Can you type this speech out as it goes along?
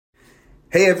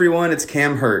Hey everyone, it's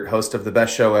Cam Hurt, host of the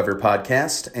Best Show Ever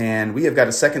podcast, and we have got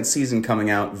a second season coming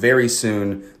out very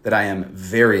soon that I am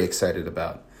very excited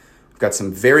about. We've got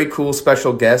some very cool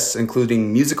special guests,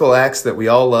 including musical acts that we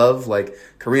all love, like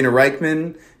Karina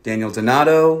Reichman, Daniel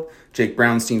Donato, Jake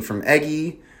Brownstein from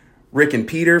Eggy, Rick and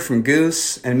Peter from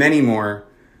Goose, and many more.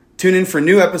 Tune in for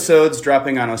new episodes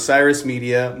dropping on Osiris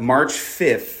Media March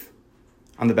 5th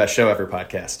on the Best Show Ever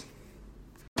podcast.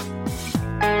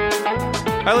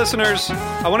 Hi, listeners.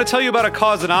 I want to tell you about a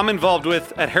cause that I'm involved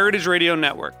with at Heritage Radio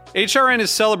Network. HRN is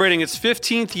celebrating its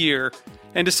 15th year,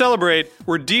 and to celebrate,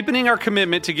 we're deepening our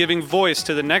commitment to giving voice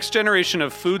to the next generation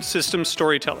of food system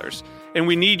storytellers, and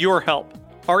we need your help.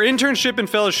 Our internship and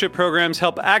fellowship programs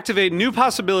help activate new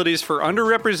possibilities for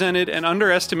underrepresented and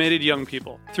underestimated young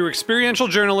people through experiential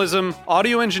journalism,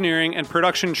 audio engineering, and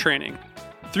production training.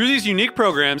 Through these unique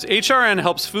programs, HRN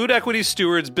helps food equity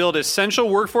stewards build essential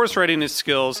workforce readiness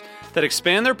skills that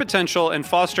expand their potential and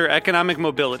foster economic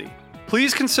mobility.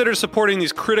 Please consider supporting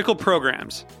these critical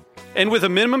programs. And with a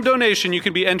minimum donation, you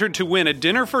can be entered to win a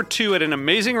dinner for two at an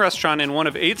amazing restaurant in one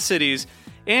of 8 cities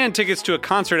and tickets to a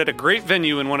concert at a great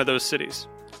venue in one of those cities.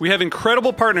 We have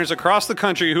incredible partners across the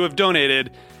country who have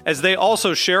donated, as they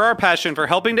also share our passion for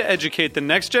helping to educate the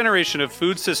next generation of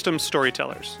food system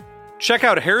storytellers. Check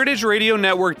out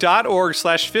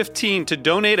heritageradionetwork.org/15 to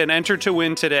donate and enter to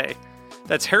win today.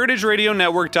 That's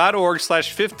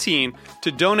heritageradionetwork.org/15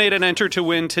 to donate and enter to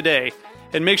win today.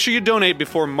 And make sure you donate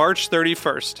before March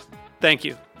 31st. Thank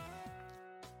you.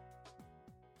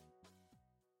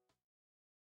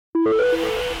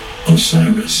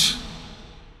 Osiris.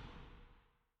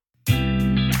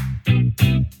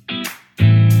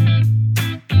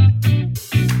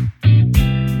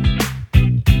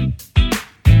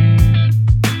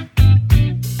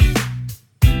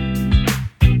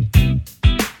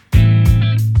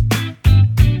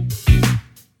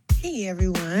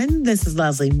 Everyone, this is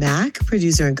Leslie Mack,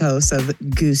 producer and co-host of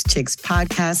Goose Chicks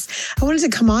podcast. I wanted to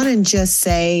come on and just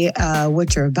say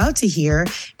what you're about to hear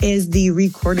is the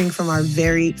recording from our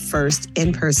very first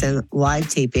in-person live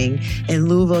taping in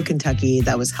Louisville, Kentucky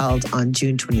that was held on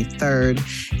June 23rd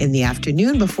in the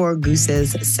afternoon before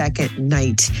Goose's second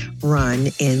night run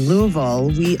in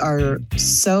Louisville. We are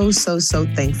so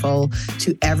thankful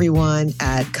to everyone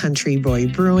at Country Boy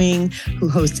Brewing who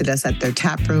hosted us at their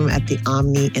tap room at the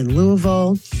Omni in Louisville.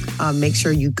 Make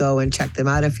sure you go and check them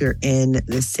out if you're in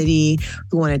the city.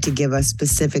 We wanted to give a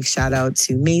specific shout out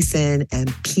to Mason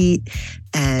and Pete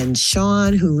and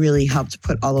Sean, who really helped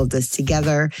put all of this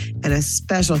together. And a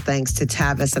special thanks to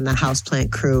Tavis and the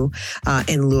Houseplant crew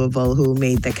in Louisville who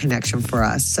made the connection for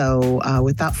us. So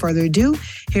without further ado,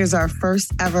 here's our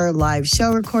first ever live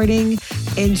show recording.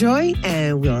 Enjoy,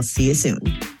 and we'll see you soon.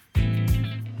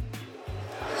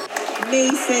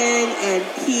 Mason and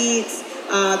Pete,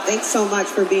 thanks so much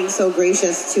for being so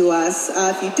gracious to us.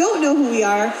 If you don't know who we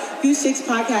are, Goose Chicks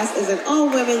Podcast is an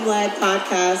all-women-led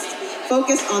podcast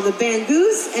focused on the band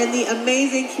Goose and the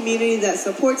amazing community that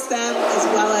supports them, as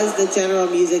well as the general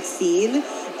music scene.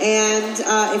 And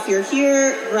if you're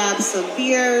here, grab some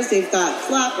beers. They've got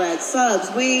flatbread,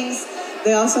 subs, wings.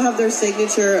 They also have their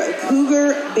signature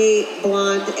Cougar Bait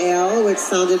Blonde Ale, which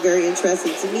sounded very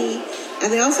interesting to me.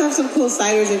 And they also have some cool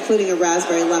ciders, including a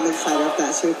raspberry lemon cider, if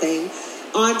that's your thing.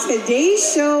 On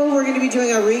today's show, we're going to be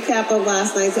doing a recap of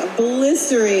last night's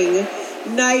blistering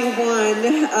Night 1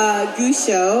 Goose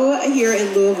Show here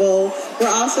in Louisville. We're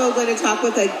also going to talk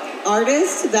with an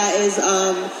artist that is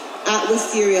at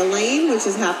Wisteria Lane, which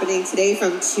is happening today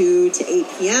from 2 to 8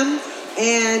 p.m.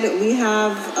 And we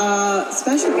have a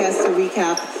special guest to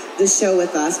recap the show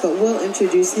with us, but we'll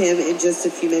introduce him in just a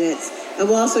few minutes. And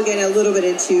we'll also get a little bit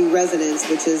into Resonance,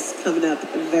 which is coming up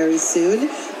very soon.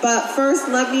 But first,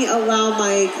 let me allow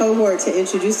my cohort to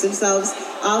introduce themselves.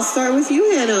 I'll start with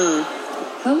you, Hannah.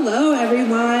 Hello,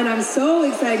 everyone. I'm so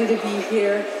excited to be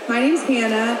here. My name's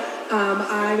Hannah.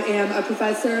 I am a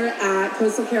professor at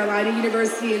Coastal Carolina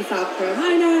University in South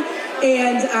Carolina.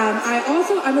 And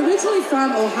I'm originally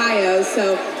from Ohio,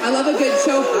 so I love a good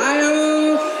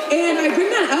Ohio. And I bring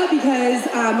that up because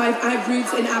I have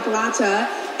roots in Appalachia,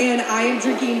 and I am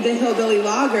drinking the Hillbilly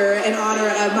Lager in honor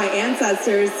of my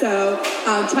ancestors. So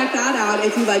check that out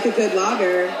if you like a good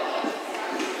lager.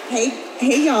 Hey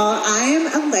y'all, I am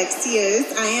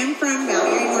Alexios. I am from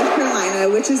Mallory, North Carolina,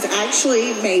 which is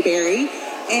actually Mayberry.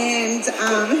 And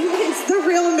it's the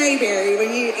real Mayberry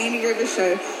when you Andy Griffith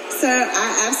show. So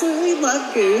I absolutely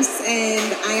love Goose,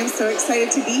 and I am so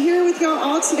excited to be here with y'all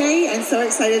all today, and so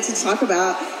excited to talk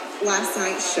about last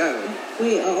night's show.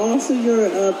 Wait, also you're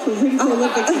a pretty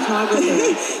prolific photographer.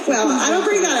 Well, I don't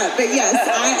bring that up, but yes,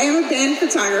 I am a band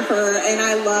photographer, and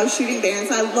I love shooting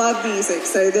bands. I love music,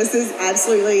 so this is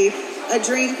absolutely a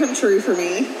dream come true for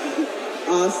me.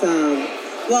 Awesome.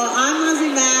 Well, I'm Leslie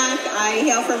Mack. I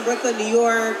hail from Brooklyn, New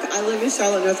York. I live in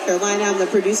Charlotte, North Carolina. I'm the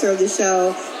producer of the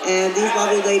show, and these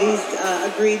lovely ladies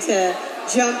agreed to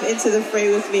jump into the fray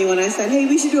with me when I said, hey,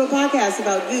 we should do a podcast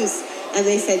about Goose. And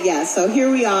they said yes. So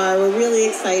here we are. We're really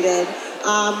excited.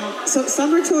 So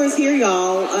summer tour is here,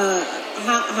 y'all.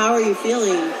 How are you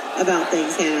feeling about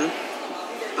things, Hannah?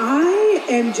 I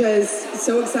am just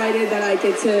so excited that I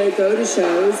get to go to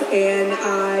shows, and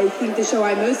I think the show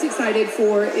I'm most excited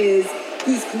for is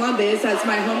Goose Columbus. That's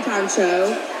my hometown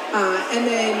show. And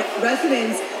then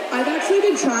Residence, I've actually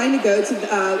been trying to go to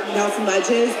Nelson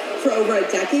Ledges for over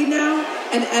a decade now,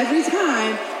 and every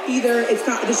time either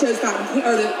the show's gotten,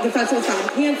 or the festival's gotten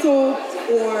canceled,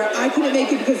 or I couldn't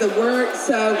make it because of work.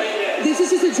 So this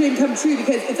is just a dream come true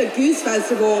because it's a Goose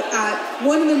Festival at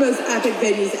one of the most epic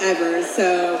venues ever.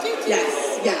 So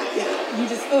yes, yeah. You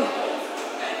just,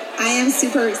 I am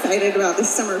super excited about this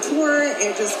summer tour.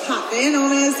 It just popped in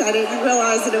on us. I didn't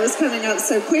realize that it was coming up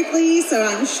so quickly, so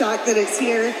I'm shocked that it's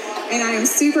here. And I am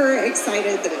super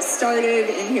excited that it started,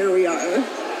 and here we are.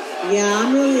 Yeah,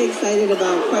 I'm really excited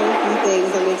about quite a few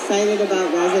things. I'm excited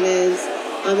about Resonance.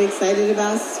 I'm excited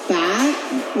about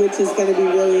SPAC, which is going to be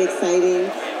really exciting.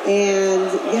 And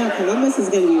yeah, Columbus is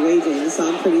going to be raging, so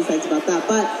I'm pretty excited about that.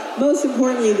 But most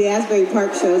importantly, the Asbury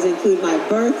Park shows include my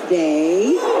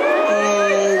birthday.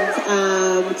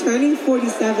 And turning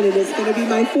 47, and it's going to be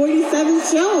my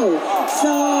 47th show.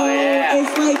 So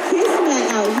it's like Kismet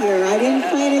out here. I didn't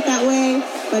plan it that way,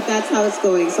 but that's how it's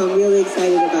going. So I'm really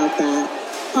excited about that.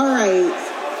 All right,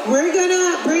 we're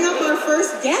gonna bring up our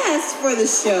first guest for the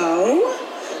show.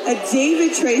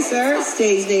 David Tracer,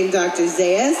 stage name Dr.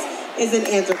 Zayas, is an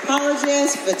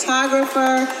anthropologist,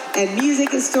 photographer, and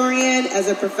music historian. As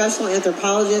a professional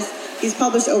anthropologist, he's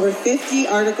published over 50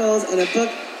 articles and a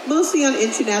book mostly on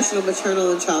international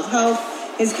maternal and child health.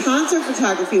 His concert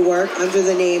photography work under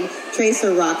the name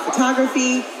Tracer Rock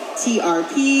Photography,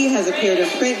 TRP, has appeared in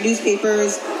print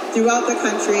newspapers throughout the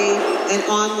country and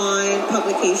online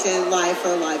publication Live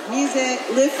for Live Music,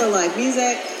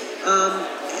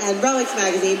 and Relics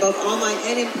Magazine, both online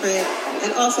and in print,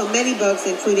 and also many books,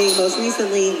 including most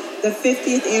recently the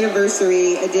 50th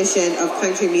anniversary edition of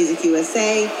Country Music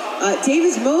USA.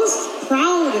 David's most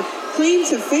proud claim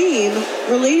to fame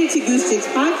related to Goose Chicks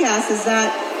podcast is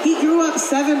that he grew up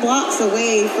 7 blocks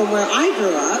away from where I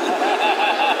grew up,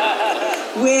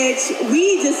 which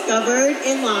we discovered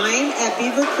in line at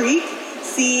Beaver Creek,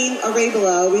 seeing a Ray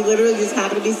Below. We literally just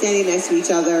happened to be standing next to each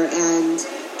other and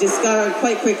discovered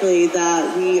quite quickly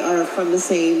that we are from the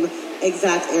same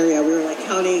exact area. We were like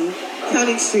counting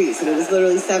streets, and it was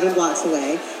literally 7 blocks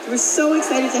away. We're so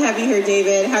excited to have you here,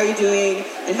 David. How are you doing,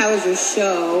 and how was your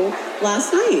show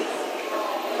last night?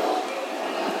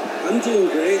 I'm doing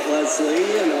great,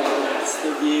 Leslie, and it's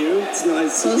the view. It's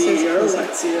nice to be here.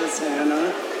 Alexia's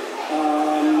Hannah.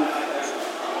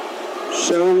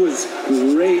 Show was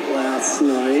great last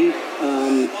night,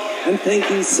 and thank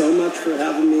you so much for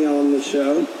having me on the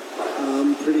show.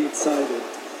 I'm pretty excited.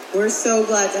 We're so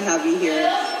glad to have you here.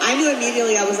 I knew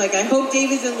immediately, I was like, I hope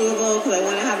David's in Louisville because I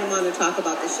want to have him on to talk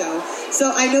about the show.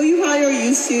 So I know you probably are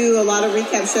used to a lot of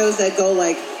recap shows that go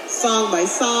like song by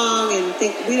song, and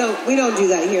we don't do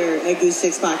that here at Goose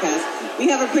Chicks Podcast. We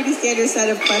have a pretty standard set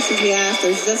of questions we ask.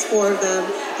 There's just 4 of them,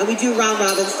 and we do round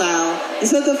robin style. And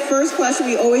so the first question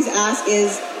we always ask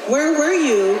is, where were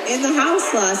you in the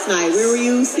house last night? Where were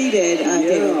you seated,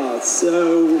 David? Yeah,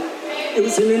 so it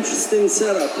was an interesting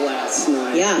setup last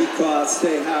night, because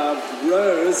they have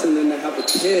rows and then they have a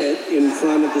pit in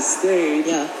front of the stage,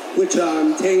 which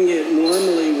dang it,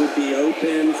 normally would be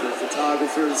open for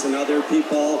photographers and other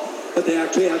people, but they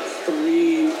actually had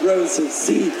 3 rows of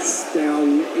seats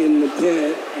down in the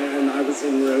pit, and I was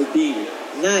in row B.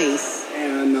 Nice.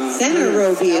 And center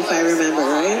row B, if I remember,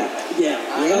 right? Yeah.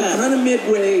 Kind of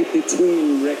midway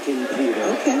between Rick and Peter.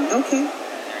 Okay.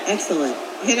 Excellent.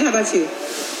 Hannah, how about you?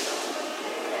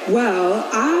 Well,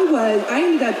 I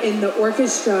ended up in the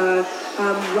orchestra,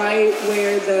 right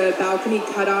where the balcony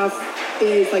cutoff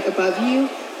is, like above you,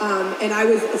 and I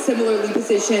was similarly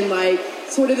positioned, like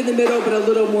sort of in the middle, but a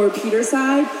little more Peter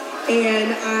side.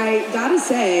 And I gotta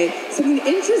say, something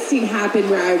interesting happened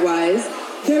where I was.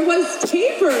 There was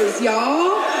tapers,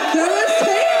 y'all. There was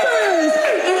tapers,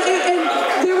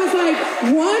 and there was like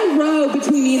 1 row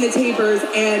between me and the tapers,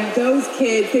 and those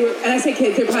kids. And I say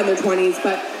kids, they're probably in their 20s,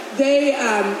 but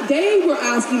they were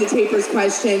asking the tapers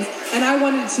questions, and I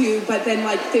wanted to, but then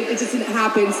like it just didn't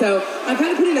happen. So I'm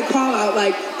kind of putting a call out,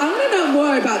 like I want to know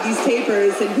more about these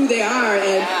tapers and who they are,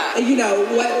 and you know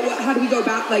how do we go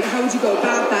about, like how would you go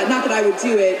about that? Not that I would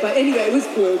do it, but anyway, it was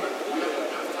cool.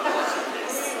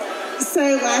 So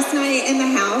last night in the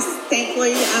house,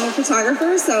 thankfully I'm a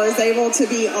photographer, so I was able to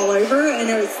be all over, and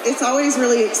it's always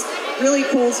really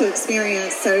cool to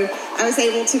experience. So I was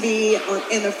able to be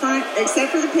in the front,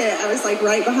 except for the pit. I was like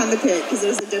right behind the pit because it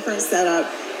was a different setup,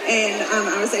 and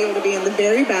I was able to be in the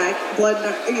very back,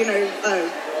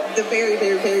 the very,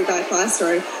 very, very back last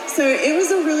row. So it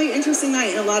was a really interesting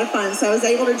night and a lot of fun. So I was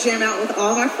able to jam out with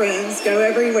all my friends, go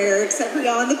everywhere except for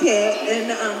y'all in the pit,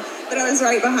 and but I was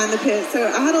right behind the pit. So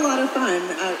I had a lot of fun.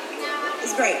 It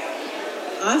was great.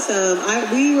 Awesome.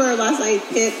 We were last night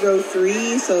pit row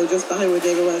 3, so just behind where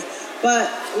David was. But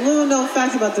a little known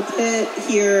fact about the pit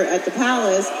here at the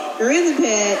Palace, you're in the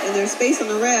pit and there's space on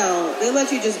the rail. They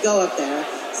let you just go up there.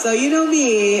 So you know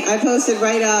me, I posted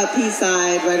right up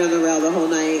P-side, right on the rail the whole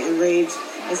night and raged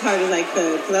as hard as I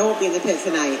could because I won't be in the pit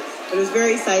tonight. But it was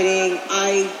very exciting.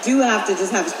 I do have to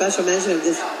just have a special mention of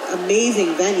this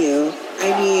amazing venue.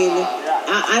 I mean,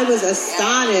 I was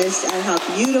astonished at how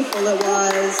beautiful it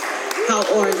was, how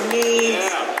ornate.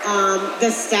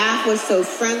 The staff was so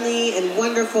friendly and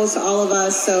wonderful to all of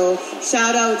us. So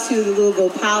shout out to the Louisville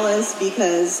Palace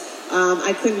because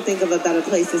I couldn't think of a better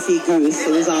place to see Goose.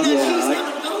 It was awesome. Yeah.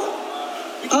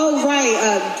 Oh,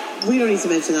 right. We don't need to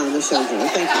mention that on the show, Joe.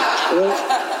 Thank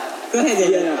you. Go ahead,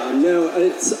 David. Yeah, no,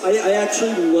 I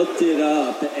actually looked it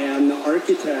up, and the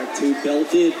architect who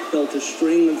built it built a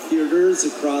string of theaters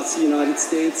across the United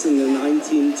States in the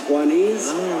 1920s.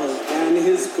 Oh. And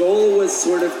his goal was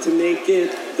sort of to make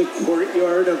it the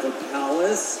courtyard of a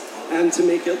palace and to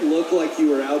make it look like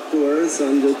you were outdoors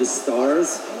under the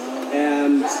stars.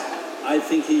 And I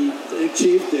think he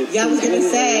achieved it. Yeah, I was going to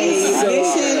say,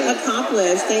 mission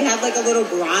accomplished. They had like a little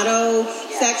grotto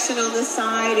section on the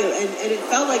side, and it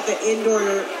felt like the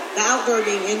outdoor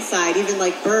being inside, even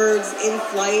like birds in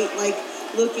flight, like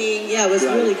looking. Yeah, it was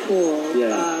really cool.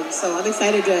 Yeah. So I'm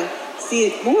excited to see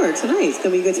it more tonight. It's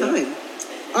going to be a good time.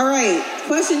 Yeah. All right,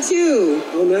 question 2.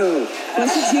 Oh, no.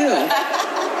 Question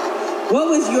 2. What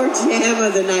was your jam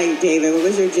of the night, David? What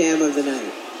was your jam of the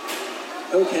night?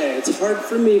 Okay, it's hard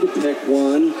for me to pick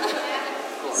one,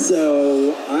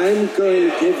 so I'm going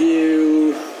to give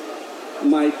you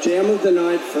my jam of the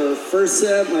night for first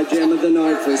set, my jam of the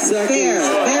night for second set. Fair,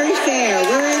 very fair.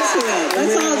 We're into it.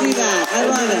 Let's all do that. I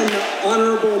love it.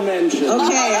 Honorable mention.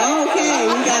 Okay,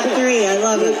 we got 3. I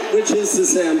love it. Which is to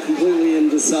say I'm completely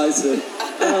indecisive.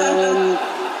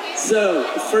 So,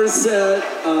 first set,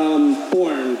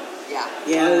 Born.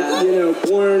 Yeah.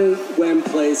 Born went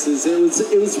places. It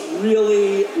was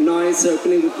really nice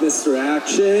opening with Mr.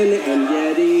 Action and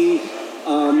Yeti,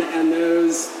 and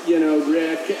those,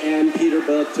 Rick and Peter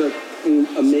both took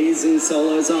amazing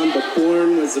solos on, but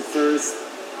Born was the first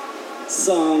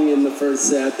song in the first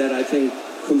set that I think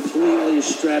completely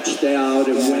stretched out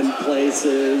and went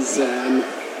places, and,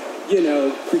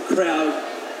 the crowd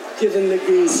giving the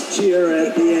Goose cheer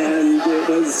at the end.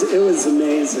 It was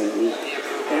amazing.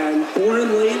 And Born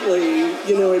lately,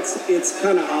 it's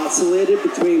kind of oscillated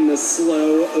between the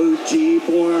slow OG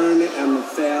Born and the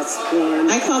fast Born.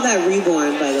 I call that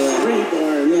Reborn, by the way.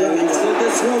 Reborn, yeah. So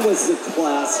this one was the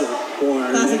classic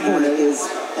Born. Classic Born. And it was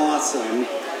awesome.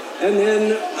 And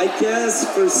then I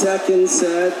guess for second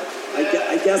set,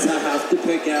 I guess I have to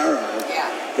pick Arrow.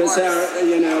 Yeah. Because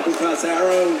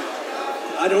Arrow,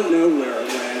 I don't know where it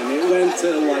went. It went to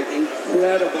like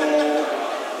incredible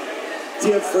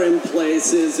different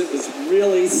places. It was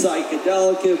really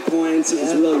psychedelic at points. It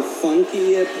was really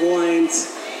funky at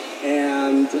points,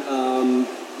 and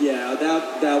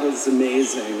that was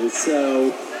amazing.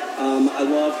 So I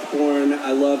loved Born.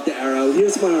 I loved Arrow.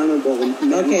 Here's my honorable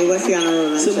mention. Okay, what's the honorable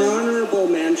mention? So my honorable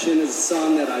mention is a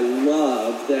song that I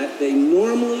love that they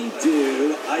normally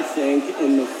do, I think,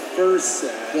 in the first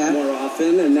set more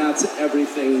often, and that's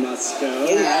Everything Must Go.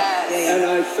 Yeah. And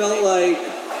I felt like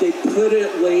they put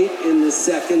it late in the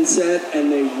second set,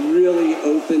 and they really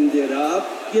opened it up.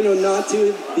 Not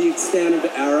to the extent of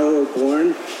Arrow or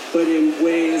Born, but in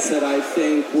ways that I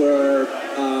think were,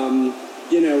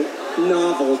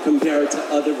 novel compared to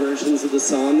other versions of the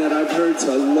song that I've heard.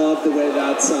 So I love the way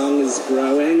that song is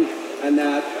growing, and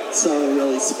that song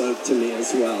really spoke to me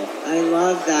as well. I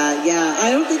love that. Yeah,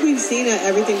 I don't think we've seen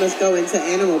Everything Must Go into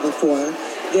Animal before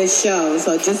this show,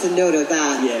 so just a note of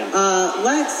that. Yeah.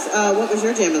 Lex, what was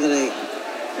your jam of the night?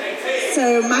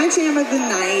 So my jam of the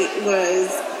night was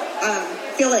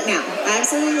Feel It Now. I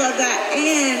absolutely love that.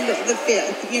 And The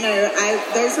Fifth. You know,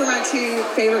 those were my two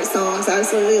favorite songs. I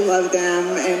absolutely love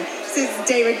them. And since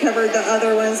David covered the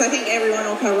other ones, I think everyone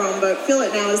will cover them. But Feel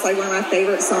It Now is like one of my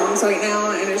favorite songs right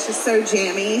now. And it's just so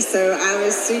jammy. So I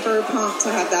was super pumped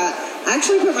to have that. I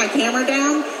actually put my camera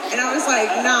down and I was like,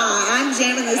 nah, I'm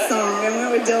jamming this song. And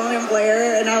went with Dylan and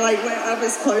Blair and I like went up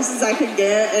as close as I could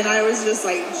get and I was just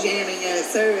like jamming it.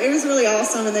 So it was really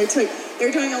awesome and they're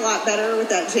doing a lot better with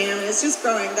that jam and it's just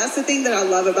growing. That's the thing that I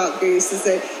love about Goose is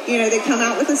that, you know, they come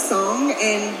out with a song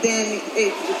and then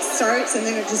it starts and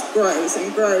then it just grows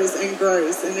and grows and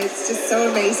grows. And it's just so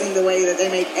amazing the way that they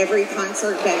make every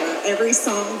concert better, every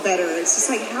song better. It's just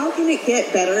like, how can it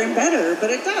get better and better?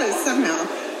 But it does somehow.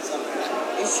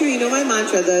 It's true. You know my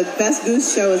mantra, the best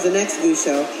Goose show is the next Goose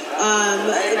show.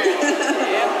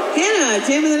 Hannah,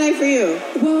 jam of the night for you.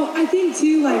 Well, I think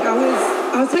too, like I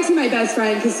was texting my best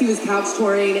friend because he was couch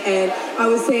touring, and I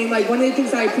was saying like one of the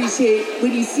things I appreciate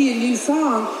when you see a new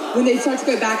song, when they start to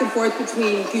go back and forth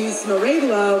between Goose and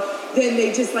Oregolo, then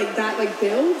they just like that like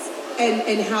builds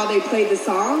and how they play the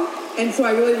song, and so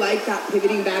I really like that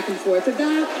pivoting back and forth of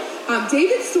that.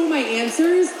 David stole my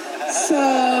answers. So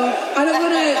I don't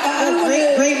want to.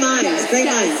 Great minds.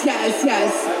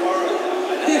 Yes.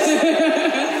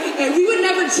 And we would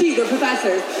never cheat. We're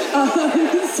professors. What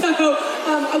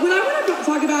I want to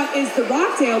talk about is the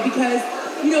Rockdale because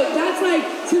you know that's like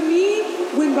to me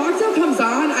when Rockdale comes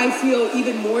on, I feel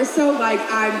even more so like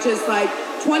I'm just like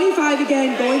 25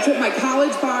 again, going to my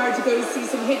college bar to go see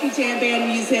some hippie jam band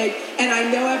music, and I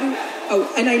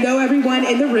know everyone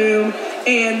in the room,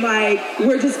 and like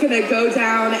we're just gonna go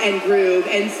down and groove.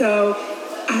 And so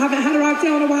I haven't had a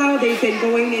Rockdale in a while. They've been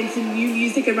going into new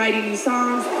music and writing new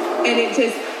songs, and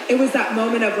it was that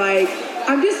moment of like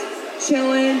I'm just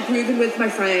chilling, grooving with my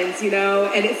friends, you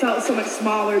know, and it felt so much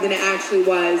smaller than it actually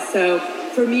was. So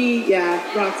for me, yeah,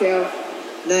 Rockdale.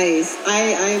 Nice.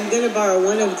 I'm going to borrow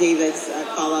one of David's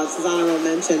call-outs, his honorable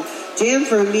mention. Jam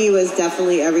for me was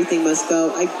definitely Everything Must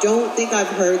Go. I don't think I've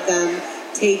heard them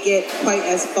take it quite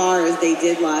as far as they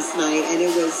did last night, and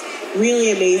it was really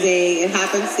amazing. It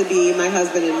happens to be my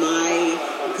husband and my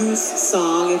Goose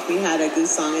song. If we had a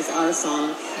Goose song, it's our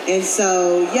song. And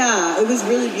so, yeah, it was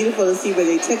really beautiful to see where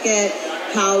they took it,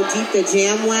 how deep the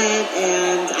jam went,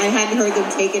 and I hadn't heard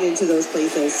them take it into those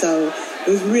places. So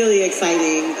it was really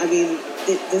exciting. I mean,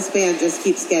 this band just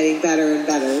keeps getting better and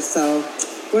better. So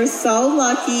we're so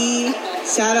lucky.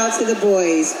 Shout out to the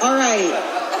boys. All right.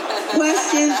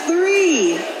 Question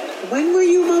 3. When were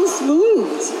you most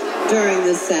moved during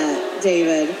the set,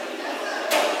 David?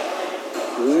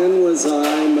 When was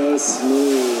I most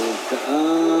moved?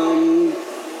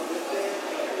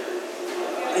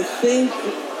 I think,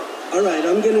 all right,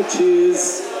 I'm going to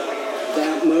choose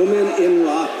that moment in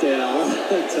Rockdale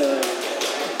to,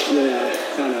 you know,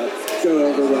 kind of go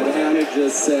over what Hannah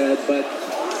just said. But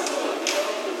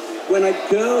when I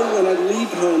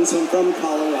leave home, so I'm from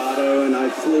Colorado and I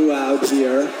flew out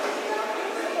here.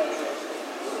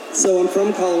 So I'm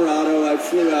from Colorado, I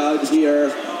flew out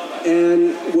here,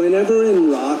 and whenever in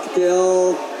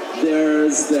Rockdale,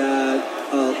 there's that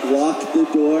lock the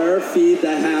door, feed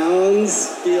the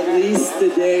hounds, be at least a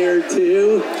day or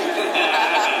two.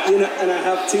 You know, and I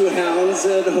have 2 hounds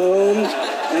at home,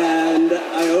 and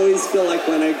I always feel like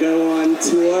when I go on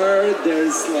tour,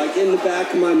 there's like in the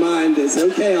back of my mind is,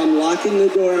 okay, I'm locking the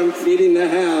door, I'm feeding the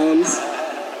hounds,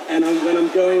 and when I'm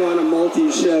going on a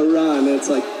multi-show run, it's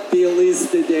like, be at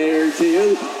least a day or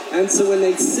two. And so when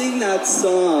they sing that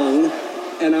song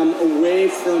and I'm away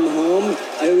from home,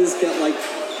 I always get like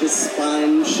the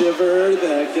spine shiver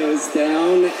that goes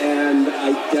down, and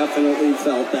I definitely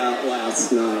felt that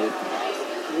last night.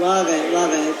 Love it.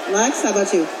 Lex, how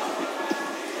about you?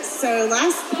 So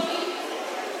last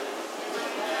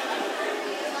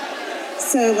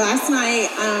night,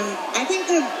 I think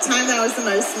the time that I was the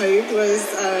most moved was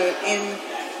in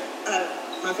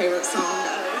my favorite song.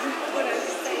 What did I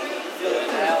say?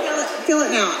 Feel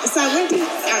It Now. So I went to,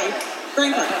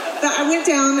 brain fart. But I went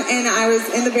down and I was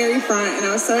in the very front and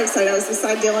I was so excited. I was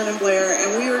beside Dylan and Blair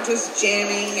and we were just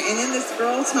jamming. And then this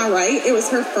girl to my right, it was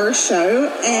her first show,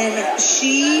 and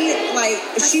she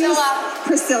was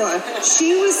Priscilla.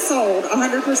 She was sold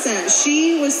 100%.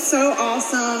 She was so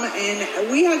awesome, and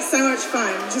we had so much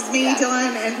fun. Just me,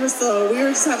 Dylan, and Priscilla. We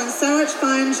were just having so much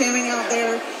fun jamming out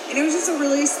there, and it was just a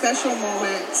really special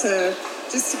moment to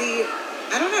be.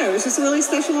 I don't know. It was just a really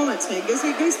special moment to me. It gives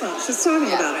me goosebumps just talking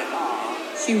about it.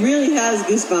 She really has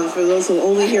goosebumps for those who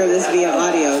only hear this via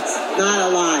audio. It's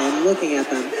not a lie. I'm looking at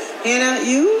them. Hannah,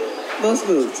 you most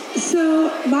moved.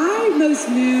 So my most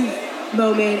moved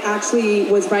moment actually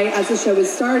was right as the show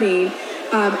was starting.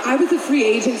 I was a free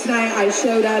agent tonight. I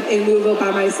showed up in Louisville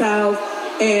by myself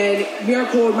and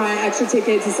miracled my extra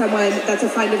ticket to someone that's a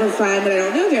friend of a friend that I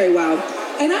don't know very well.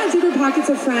 And I have different pockets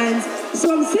of friends.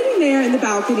 So I'm sitting there in the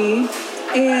balcony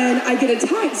and I get a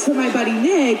text from my buddy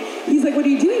Nick. He's like, what are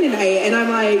you doing tonight? And I'm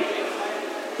like,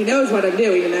 he knows what I'm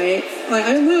doing tonight. Like,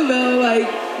 I'm in Louisville,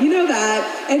 like, you know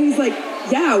that. And he's like,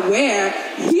 yeah, where?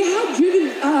 He had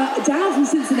driven down from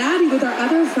Cincinnati with our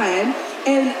other friend,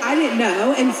 and I didn't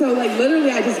know. And so, like,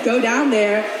 literally, I just go down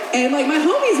there, and, like, my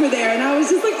homies were there, and I was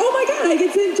just like, oh, my God, I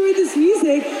get to enjoy this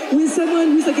music with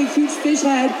someone who's, like, a huge fish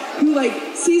head who, like,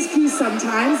 sees goose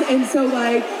sometimes. And so,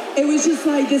 like, it was just,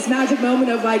 like, this magic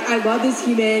moment of, like, I love this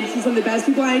human. He's one of the best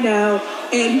people I know.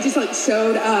 And he just, like,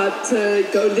 showed up to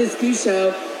go to this goose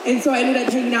show. And so I ended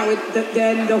up hanging out with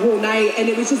them the whole night. And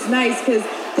it was just nice because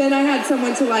then I had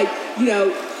someone to, like, you know,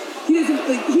 he doesn't,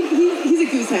 like, he's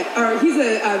a goose head, or he's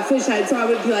a fish head. So I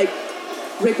would be like,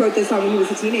 Rick wrote this song when he was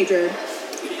a teenager.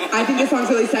 I think this song's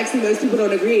really sexy. Most people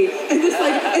don't agree. And just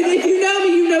like, and if you know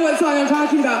me, you know what song I'm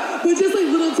talking about. But just like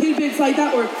little tidbits like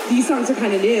that, or these songs are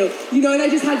kind of new, you know. And I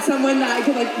just had someone that I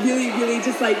could like really, really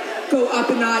just like go up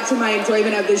a notch in my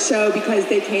enjoyment of this show because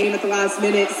they came at the last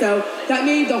minute. So that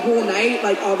made the whole night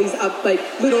like all these up like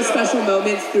little special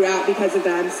moments throughout because of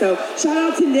them. So shout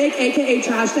out to Nick, aka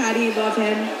Trash Daddy, love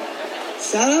him.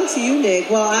 Shout out to you, Nick.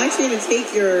 Well, I'm actually going to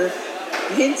take your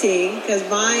hinting because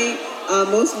my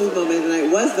most moved moment of the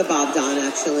night was the Bob Don,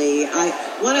 actually. I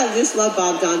just love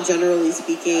Bob Don, generally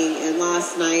speaking, and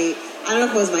last night, I don't know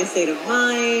if it was my state of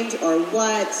mind or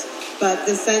what, but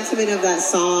the sentiment of that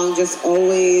song just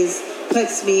always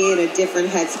puts me in a different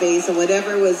headspace, and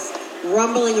whatever was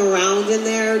rumbling around in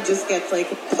there just gets, like,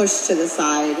 pushed to the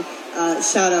side.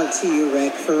 Shout out to you,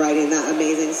 Rick, for writing that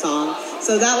amazing song.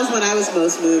 So that was when I was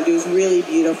most moved. It was really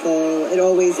beautiful. It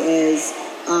always is.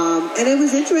 And it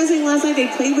was interesting last night. They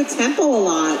played with tempo a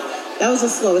lot. That was the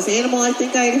slowest animal I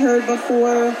think I had heard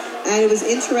before. And it was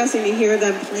interesting to hear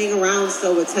them playing around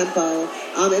still with tempo.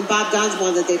 And Bob Don's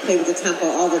one that they play with the tempo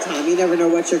all the time. You never know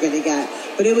what you're going to get.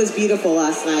 But it was beautiful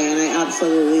last night, and I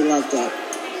absolutely loved it.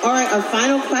 All right, our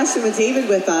final question with David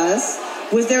with us.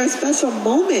 Was there a special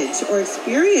moment or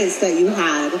experience that you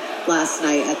had last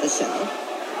night at the show?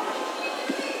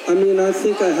 I mean, I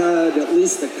think I had at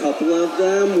least a couple of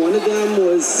them. One of them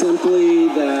was simply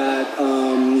that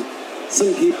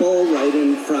some people right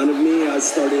in front of me, I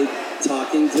started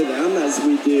talking to them as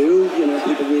we do, you know,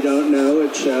 people we don't know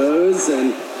at shows,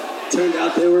 and turned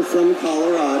out they were from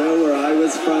Colorado, where I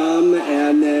was from,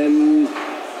 and then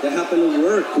they happened to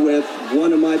work with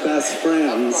one of my best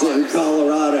friends in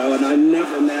Colorado, and I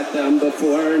never met them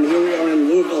before, and here we are in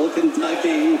Louisville,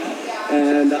 Kentucky,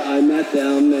 and I met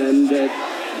them, and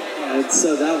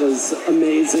so that was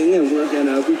amazing, and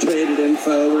we traded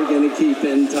info, we're gonna keep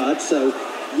in touch, so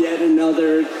yet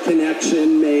another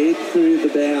connection made through the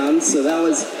band, so that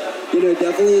was, you know,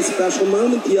 definitely a special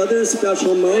moment. The other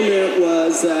special moment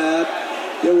was that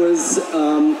there was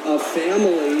a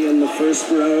family in the first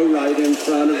row right in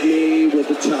front of me with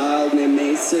a child named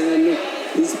Mason,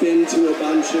 who's been to a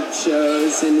bunch of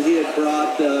shows, and he had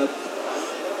brought the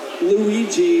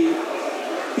Luigi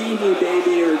Beanie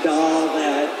Baby or doll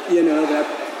that, you know, that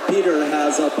Peter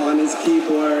has up on his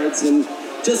keyboards. And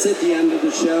just at the end of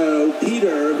the show,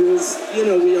 Peter, who's, you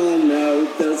know, we all know,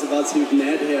 those of us who've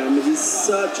met him, he's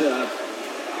such a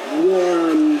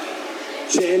warm,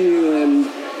 genuine,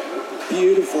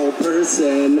 beautiful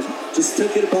person, just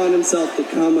took it upon himself to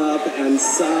come up and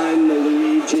sign the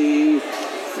Luigi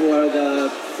for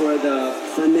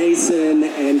Mason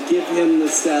and give him the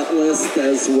set list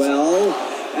as well,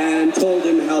 and told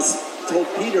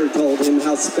Peter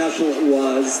how special it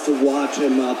was to watch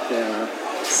him up there.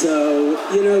 So,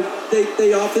 you know,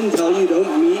 they often tell you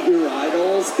don't meet your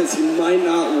idols because you might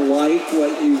not like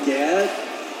what you get.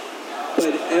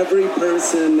 But every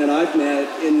person that I've met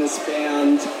in this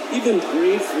band, even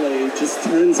briefly, just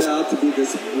turns out to be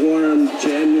this warm,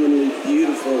 genuinely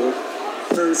beautiful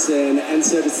person. And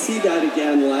so to see that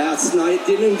again last night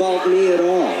didn't involve me at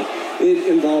all. It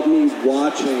involved me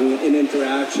watching an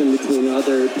interaction between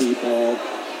other people,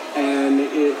 and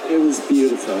it was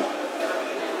beautiful.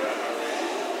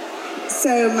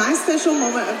 So my special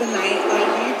moment of the night,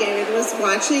 like you, David, was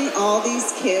watching all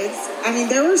these kids. I mean,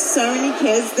 there were so many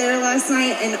kids there last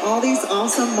night, and all these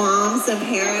awesome moms and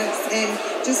parents,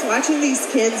 and just watching these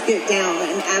kids get down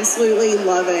and absolutely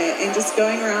love it, and just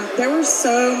going around. There were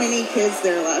so many kids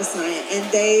there last night,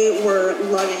 and they were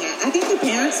loving it. I think the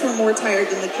parents were more tired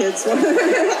than the kids were,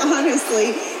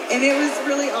 honestly. And it was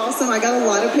really awesome. I got a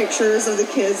lot of pictures of the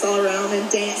kids all around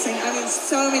and dancing. I mean,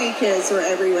 so many kids were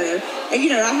everywhere. And,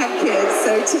 I have kids,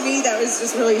 so to me that was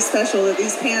just really special that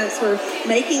these parents were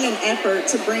making an effort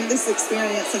to bring this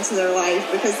experience into their life,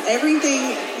 because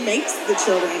everything makes the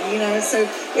children, So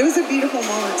it was a beautiful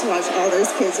moment to watch all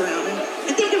those kids around. And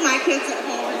I think of my kids at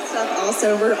home and stuff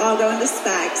also. We're all going to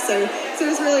SPAC, so it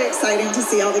was really exciting to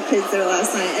see all the kids there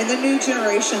last night, and the new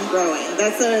generation growing.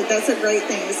 That's a great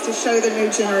thing, is to show the new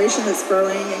generation that's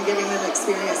growing and giving them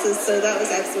experiences. So that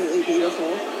was absolutely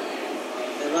beautiful.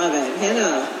 I love it.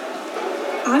 Hannah.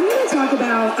 I'm going to talk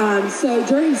about, so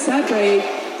during set break,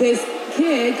 this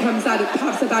kid pops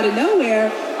up out of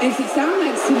nowhere and sits down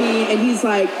next to me, and he's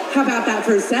like, how about that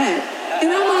first set?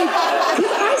 And I'm like, because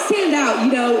I stand out,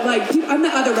 I'm the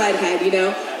other redhead,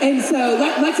 And so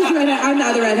Lexi's the redhead, I'm the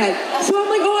other redhead. So I'm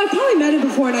like, I've probably met him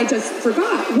before and I just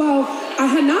forgot. Well, I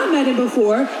had not met him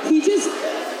before. He just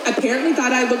apparently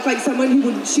thought I looked like someone who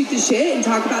would shoot the shit and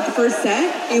talk about the first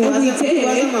set. He wasn't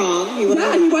wrong. He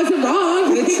wasn't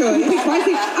wrong. Good choice. I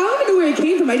don't even know where he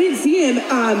came from. I didn't see him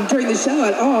during the show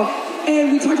at all.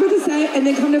 And we talked about the set, and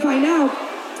then come to find out,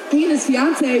 he and his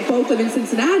fiance both live in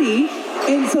Cincinnati.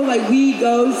 And so, we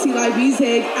go see live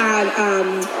music at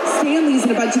Stanley's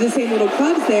and a bunch of the same little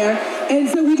clubs there. And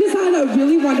so we just had a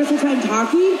really wonderful time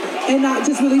talking, and that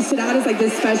just really stood out as,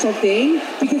 this special thing,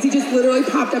 because he just literally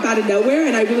popped up out of nowhere,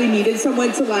 and I really needed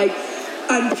someone to,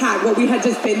 unpack what we had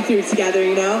just been through together,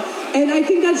 And I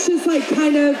think that's just,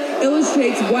 kind of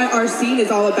illustrates what our scene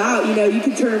is all about. You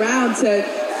can turn around to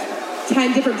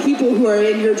 10 different people who are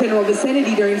in your general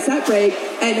vicinity during set break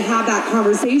and have that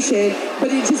conversation,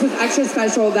 but it just was extra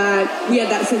special that we had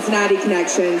that Cincinnati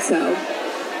connection. So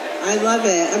I love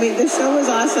it. I mean, the show was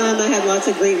awesome. I had lots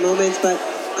of great moments, but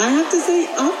I have to say,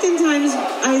 oftentimes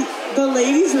the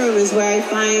ladies' room is where I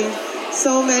find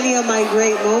so many of my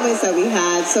great moments that we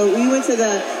had. So we went to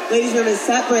the ladies' room at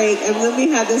set break, and then we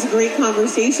had this great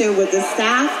conversation with the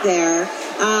staff there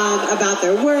about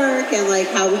their work and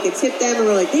how we could tip them, and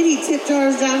we're like, they need tip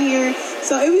jars down here.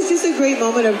 So it was just a great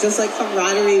moment of just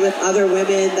camaraderie with other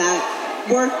women that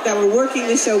were working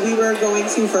the show we were going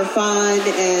to for fun,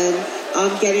 and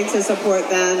getting to support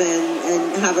them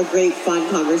and have a great fun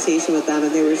conversation with them,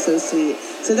 and they were so sweet.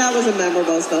 So that was a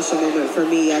memorable, special moment for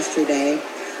me yesterday.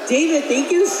 David,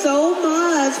 thank you so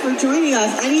much for joining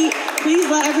us. Please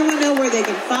let everyone know where they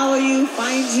can follow you,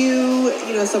 find you,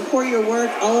 support your work,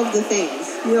 all of the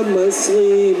things. Yeah,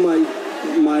 mostly my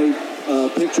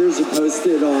pictures are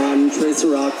posted on Tracer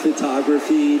Rock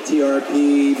Photography,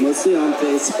 TRP, mostly on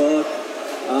Facebook.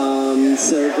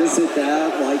 So visit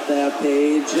that, like that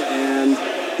page, and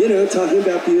talking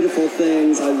about beautiful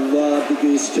things. I love the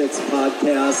Goose Chicks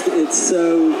podcast. It's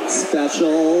so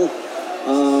special.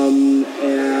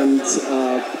 And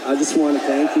I just want to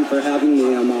thank you for having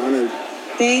me. I'm honored.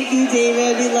 Thank you,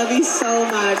 David. We love you so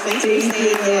much. Thanks for saying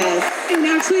yes. And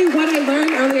actually, what I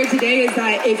learned earlier today is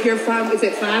that if you're from, is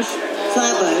it Flatbush,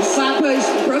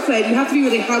 Brooklyn, you have to be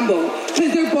really humble,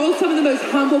 because they're both some of the most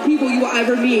humble people you will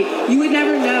ever meet. You would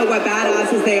never know what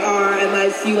badasses they are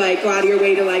unless you go out of your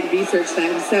way to research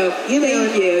them. So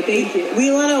thank you.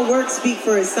 We let our work speak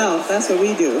for itself. That's what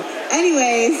we do.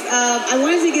 Anyways, I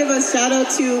wanted to give a shout out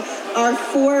to our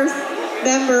fourth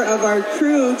member of our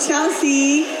crew,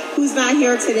 Chelsea, who's not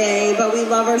here today, but we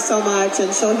love her so much,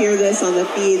 and she'll hear this on the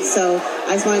feed, so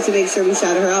I just wanted to make sure we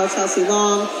shouted her out. Chelsea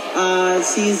Long,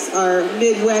 she's our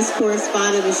Midwest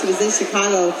correspondent, and she was in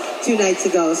Chicago 2 nights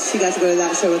ago, so she got to go to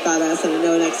that show without us, and I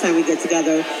know next time we get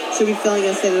together, she'll be filling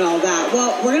us in and all that.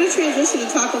 Well, we're going to transition and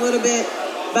talk a little bit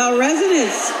about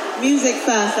Resonance Music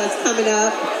Fest that's coming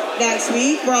up next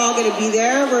week. We're all going to be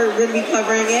there. We're going to be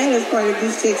covering it as part of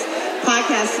Goose Chicks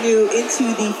podcast new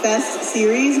Into the Fest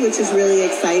series, which is really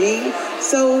exciting.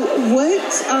 So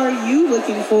what are you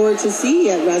looking forward to see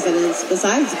at Resonance,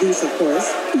 besides Goose, of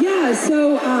course? Yeah,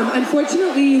 so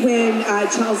unfortunately when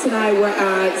Chelsea and I were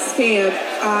at Scamp,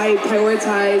 I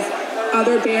prioritized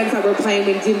other bands that were playing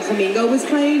when Doom Flamingo was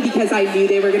playing, because I knew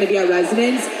they were going to be at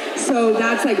Resonance. So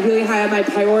that's really high on my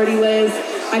priority list.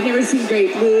 I've never seen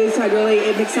Great Blue, so I really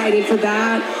am excited for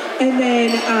that. And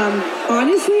then,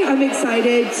 honestly, I'm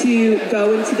excited to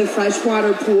go into the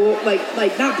freshwater pool,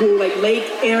 not pool, lake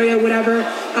area, whatever.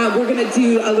 We're going to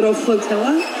do a little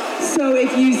flotilla. So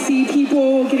if you see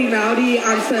people getting rowdy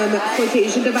on some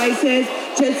flotation devices,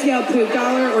 just yell poop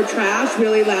dollar or trash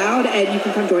really loud, and you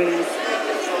can come join us.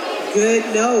 Good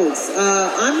notes.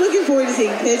 I'm looking forward to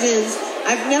seeing Pigeons.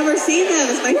 I've never seen them.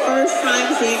 It's my first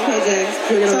time seeing Pigeons.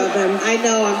 You're going to love them. I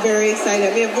know. I'm very excited.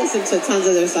 I mean, I've listened to tons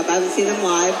of their stuff. I haven't seen them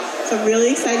live. So I'm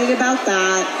really excited about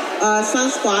that.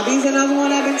 Sun Squabby's another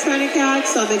one I've been trying to catch.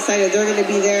 So I'm excited. They're going to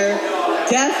be there.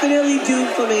 Definitely Doom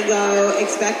Flamingo.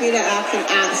 Expect me to act an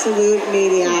absolute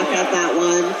maniac at that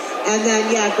one. And then,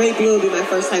 yeah, Great Blue will be my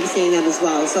first time seeing them as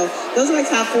well. So those are my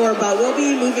top 4, but we'll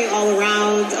be moving all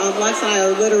around. Lex and I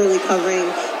are literally covering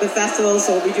the festival,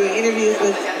 so we'll be doing interviews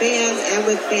with bands and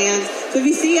with fans. So if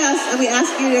you see us and we ask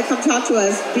you to come talk to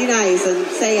us, be nice and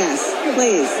say yes,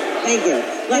 please. Thank you.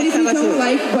 And if you don't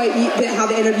like how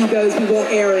the interview goes, we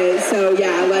won't air it. So,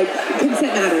 yeah,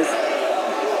 consent matters.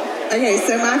 Okay,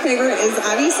 so my favorite is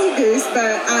obviously Goose,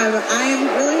 but I am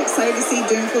really excited to see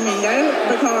Doom Flamingo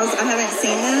because I haven't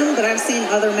seen them, but I've seen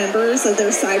other members of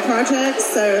their side projects,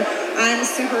 so I'm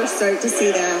super stoked to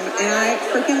see them. And I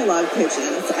freaking love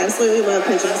Pigeons. Absolutely love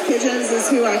Pigeons. Pigeons is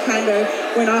who I kind of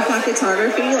went off my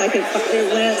photography,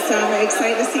 it went, so I'm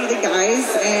excited to see the guys.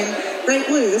 And Great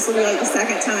Blue, this will be the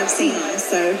second time I've seen them,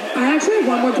 so. I actually have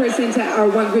one more person our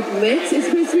one group, Lit, is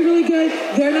supposed to be really good.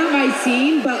 They're not my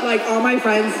scene, but all my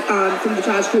friends from the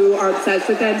Trash Crew are obsessed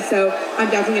with them, so I'm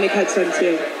definitely going to catch them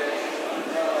too.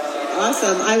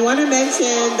 Awesome. I want to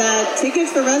mention that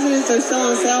tickets for Resonance are still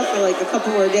on sale for a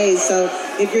couple more days, so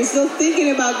if you're still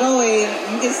thinking about going,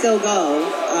 you can still go.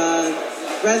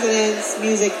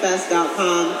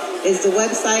 ResonanceMusicFest.com is the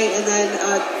website, and then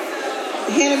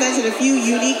Hannah mentioned a few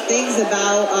unique things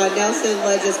about Nelson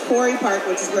Ledge's Quarry Park,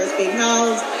 which is where it's being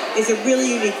held. It's a really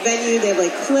unique venue. They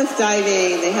have cliff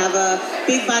diving. They have a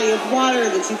big body of water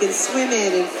that you can swim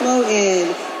in and float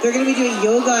in. They're going to be doing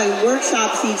yoga and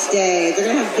workshops each day. They're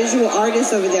going to have visual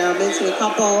artists over there. I'll mention a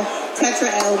couple. Tetra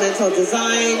Elemental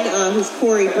Design, who's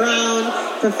Corey Brown,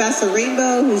 Professor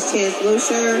Rainbow, who's Chance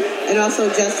Loescher, and also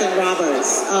Justin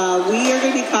Roberts. We are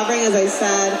going to be covering, as I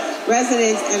said,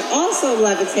 Resonance and also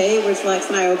Levitate, which Lex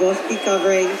and I will both be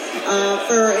covering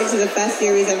for Into the Fest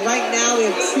series. And right now we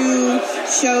have 2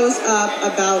 shows up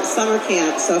about summer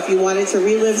camp. So if you wanted to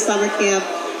relive summer camp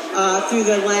through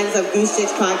the lens of Goose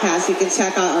Chicks Podcast, you can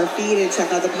check out our feed and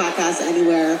check out the podcast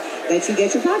anywhere that you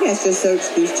get your podcast. Just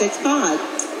search Goose Chicks Pod.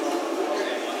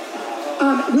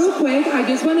 Real quick, I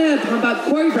just want to pump up.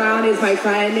 Corey Brown is my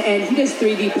friend, and he does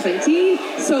 3D printing.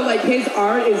 So, his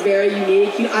art is very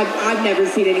unique. I've never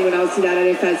seen anyone else do that at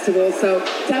a festival. So,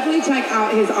 definitely check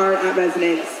out his art at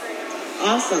Resonance.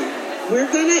 Awesome. We're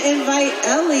going to invite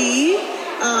Ellie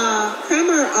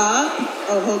Kremer up.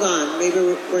 Oh, hold on. Maybe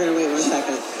we're going to wait 1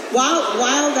 second.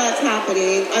 While that's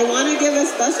happening, I want to give a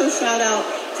special shout-out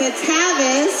to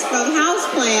Tavis from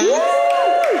Houseplant.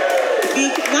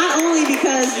 Not only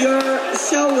because your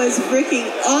show was freaking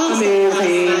awesome last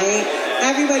night,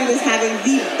 everybody was having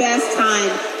the best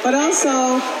time, but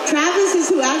also Travis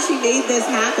is who actually made this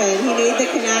happen. He made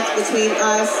the connect between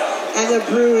us and the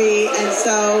brewery, and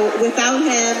so without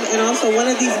him, and also one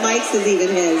of these mics is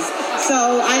even his.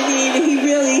 So, he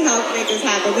really helped make this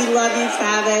happen. We love you,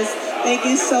 Travis. Thank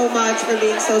you so much for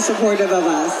being so supportive of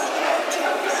us.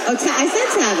 Oh, I said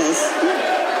Travis.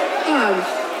 I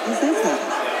said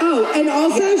Travis. Oh, and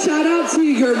also shout out to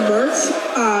your merch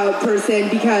person,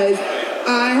 because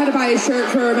I had to buy a shirt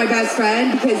for my best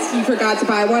friend because he forgot to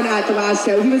buy one at the last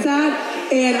show he was at.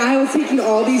 And I was taking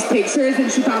all these pictures,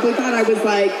 and she probably thought I was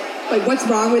like, what's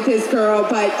wrong with this girl?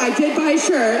 But I did buy a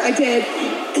shirt. I did.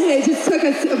 It just took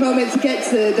us a moment to get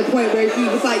to the point where he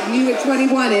was knew which one he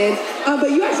wanted. But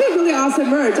you actually have really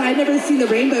awesome merch. I had never seen the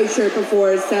rainbow shirt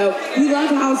before. So we love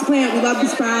Houseplant. We love the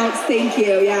Sprouts. Thank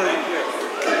you. Yeah.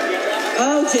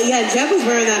 Oh, yeah, Jeb was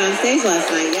wearing that on stage last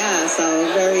night. Yeah, so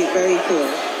very, very cool.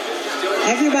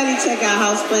 Everybody check out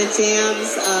Houseplant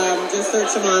Jams. Just search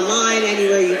them online,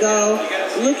 anywhere you go.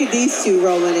 Look at these 2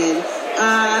 rolling in.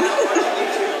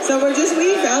 So we're just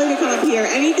waiting for Ellie to come up here.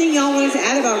 Anything y'all wanted to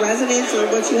add about Resonance or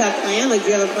what you have planned? Do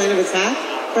you have a plan of attack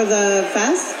for the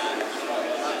fest?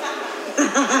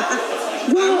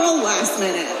 Well, I roll last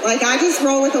minute. I just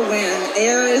roll with a wind.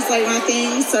 Air is my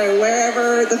thing, so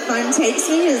wherever the fun takes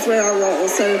me is where I roll.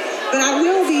 So, but I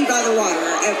will be by the water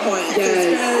at points.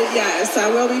 Yes, I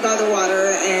will be by the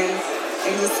water and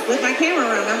just with my camera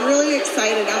around. I'm really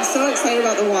excited. I'm so excited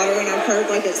about the water, and I've heard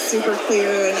it's super clear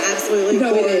and absolutely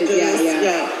gorgeous.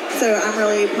 Yeah. So I'm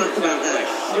really pumped about that.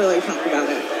 Really pumped about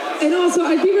it. And also,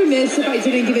 I'd be remiss if I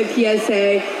didn't give a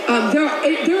PSA.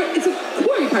 It's a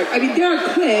quarry park. There are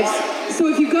cliffs. So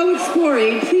if you go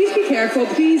exploring, please be careful.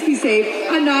 Please be safe.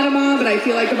 I'm not a mom, but I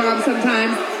feel like a mom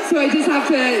sometimes. So I just have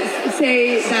to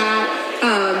say that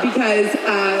because,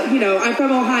 I'm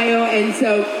from Ohio. And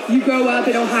so you grow up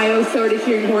in Ohio sort of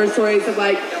hearing horror stories of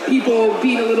people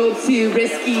being a little too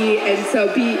risky. And so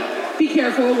be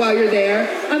careful while you're there.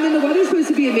 And the weather's supposed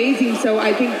to be amazing, so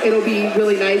I think it'll be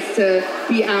really nice to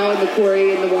be out in the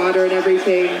quarry and the water and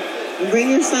everything. Bring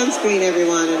your sunscreen,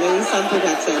 everyone, and any sun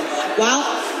protection.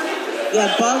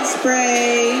 Bug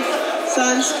spray,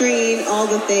 sunscreen, all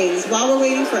the things. While we're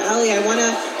waiting for Ellie, I want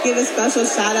to give a special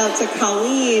shout out to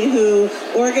Colleen, who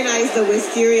organized the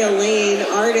Wisteria Lane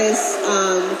artist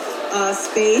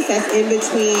space that's in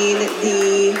between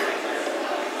the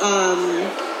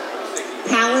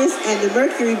Palace and the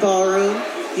Mercury Ballroom.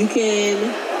 You can...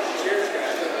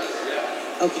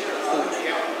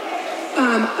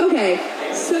 Okay.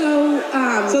 So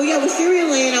Wisteria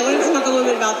Lane, I wanted to talk a little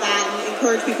bit about that and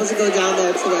encourage people to go down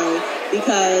there today,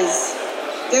 because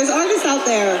there's artists out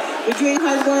there. They're doing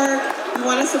hard work. We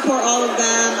want to support all of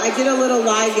them. I did a little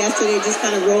live yesterday, just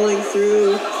kind of rolling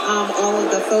through all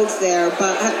of the folks there.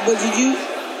 But did you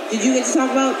get to talk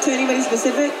about to anybody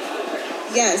specific?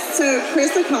 Yes, so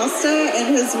Chris Acosta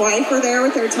and his wife were there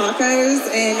with their tacos,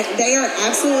 and they are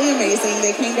absolutely amazing.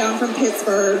 They came down from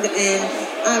Pittsburgh,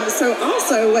 and so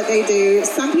also what they do,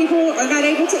 some people are not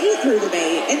able to eat through the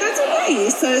day, and that's okay.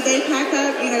 So they pack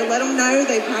up, let them know,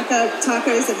 they pack up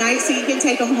tacos at night so you can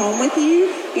take them home with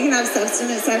you. You can have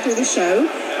sustenance after the show,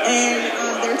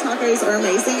 and their tacos are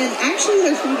amazing, and actually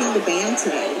they're feeding the band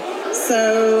today.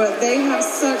 So they have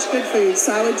such good food.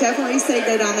 So I would definitely say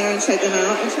go down there and check them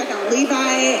out. And check out Levi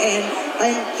and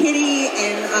Kitty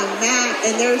and Matt.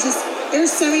 And there's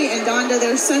so many, and Donda,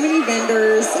 there's so many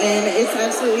vendors, and it's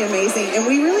absolutely amazing. And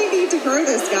we really need to grow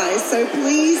this, guys. So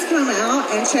please come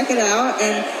out and check it out.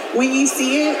 And when you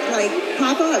see it,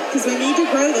 pop up, because we need to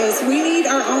grow this. We need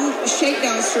our own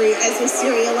Shakedown Street as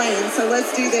Wisteria Lane. So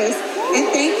let's do this. And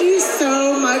thank you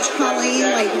so much, Colleen.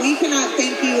 We cannot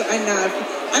thank you enough.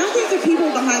 I don't think the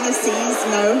people behind the scenes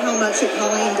know how much that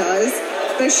Colleen does,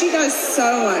 but she does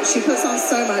so much. She puts on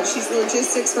so much. She's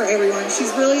logistics for everyone.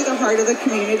 She's really the heart of the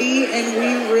community, and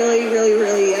we really, really,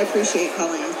 really appreciate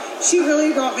Colleen. She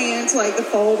really brought me into the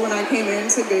fold when I came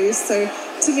into Goose. So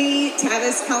to me,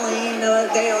 Tavis, Colleen,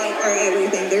 they are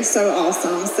everything. They're so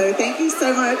awesome. So thank you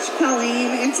so much,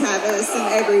 Colleen and Tavis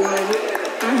and everyone.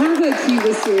 I have a cute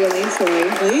Wisteria Lane story.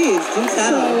 Please, do tell.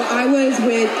 So I was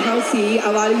with Kelsey. A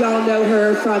lot of y'all know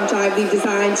her from Jive League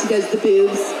Design. She does the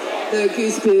boobs, the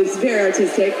goose boobs, very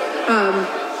artistic.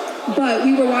 But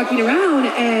we were walking around,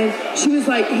 and she was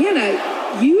like, Hannah,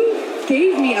 you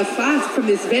gave me a flask from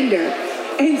this vendor.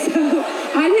 And so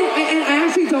I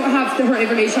actually don't have her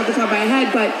information off the top of my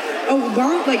head, but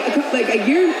a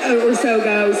year or so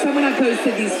ago, someone had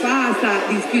posted these flasks,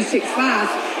 these Goose Chicks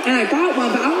flasks, and I bought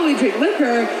one, but I don't really drink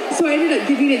liquor, so I ended up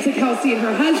giving it to Kelsey and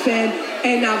her husband,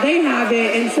 and now they have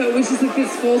it, and so it was just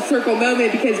this full circle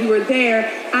moment, because we were there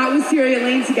at Wisteria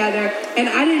Lane together, and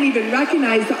I didn't even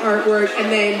recognize the artwork,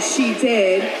 and then she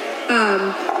did.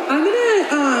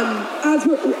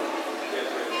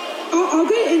 I'll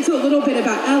get into a little bit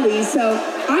about Ellie. So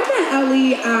I met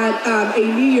Ellie at a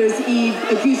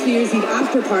Goose New Year's Eve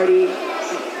after party.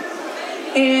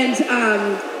 And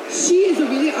she is a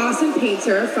really awesome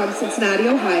painter from Cincinnati,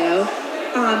 Ohio.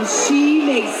 She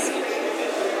makes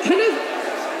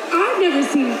I've never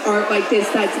seen art like this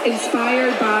that's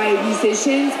inspired by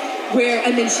musicians,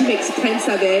 and then she makes prints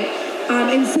of it.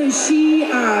 And so she,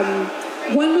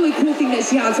 one really cool thing that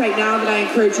she has right now that I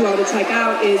encourage you all to check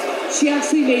out is she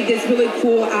actually made this really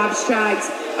cool abstract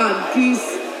goose,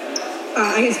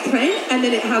 print, and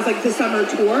then it has the summer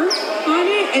tour on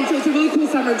it, and so it's a really cool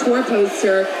summer tour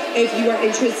poster if you are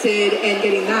interested in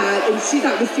getting that. And she's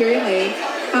at Wisteria Lane.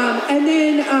 And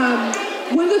then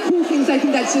one of the cool things I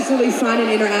think that's just really fun and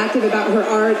interactive about her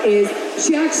art is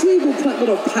she actually will put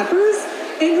little peppers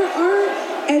in her art.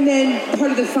 And then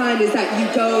part of the fun is that you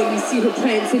go and you see her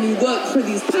prints and you look for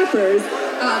these peppers.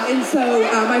 And so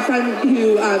my friend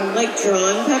who...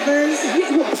 drawn peppers?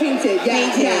 Yeah, well, painted. Yeah.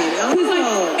 Painted. Yeah.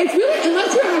 Oh. It's really,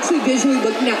 unless you're actually visually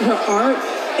looking at her art,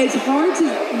 it's hard to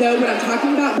know what I'm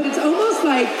talking about, but it's almost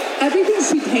like everything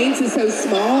she paints is so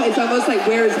small, it's almost like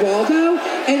Where's Waldo?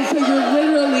 And so you're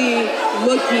literally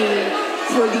looking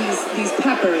for these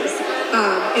peppers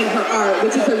in her art,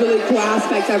 which is a really cool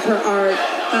aspect of her art.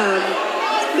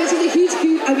 But she's a huge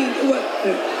Goose,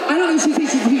 I don't know if she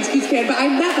thinks she's a huge Goose fan, but I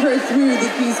met her through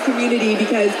the Goose community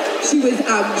because she went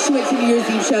to New Year's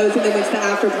Eve shows and then went to the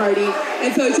after party.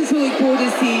 And so it's just really cool to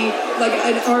see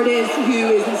an artist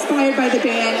who is inspired by the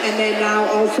band and then now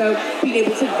also being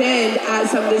able to vend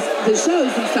at some of the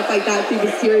shows and stuff like that through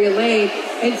Wisteria Lane.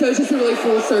 And so it's just a really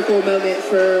full circle moment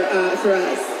for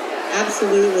us.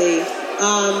 Absolutely.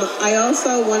 I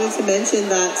also wanted to mention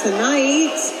that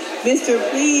tonight, Mr.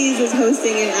 Please is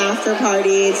hosting an after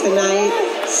party tonight.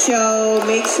 show.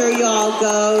 Make sure you all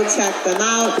go check them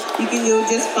out. You can go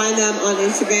just find them on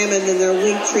Instagram, and then their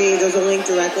link tree. There's a link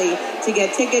directly to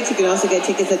get tickets. You can also get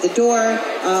tickets at the door.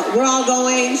 We're all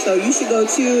going, so you should go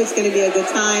too. It's going to be a good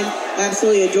time. I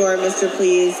absolutely adore Mr.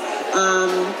 Please.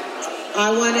 I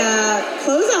want to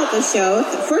close out the show.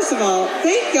 First of all,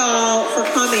 thank y'all for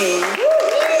coming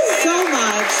so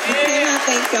much. We cannot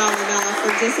thank y'all enough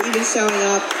for just even showing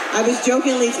up. I was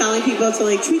jokingly telling people to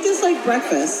like treat this like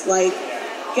breakfast. Like,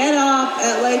 get up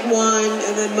at like 1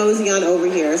 and then mosey on over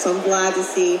here. So I'm glad to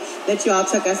see that you all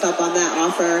took us up on that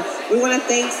offer. We want to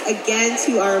thanks again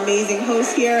to our amazing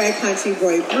host here at Country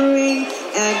Boy Brewing,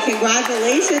 and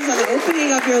congratulations on the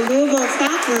opening of your Louisville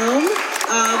tap room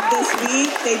this week.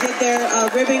 They did their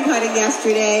ribbon cutting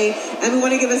yesterday, and we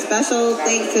want to give a special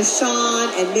thanks to Sean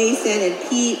and Mason and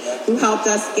Pete, who helped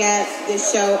us get this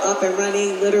show up and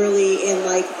running literally in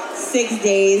like 6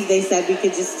 days. They said we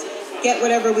could just get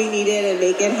whatever we needed and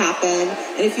make it happen.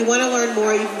 And if you want to learn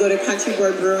more, you can go to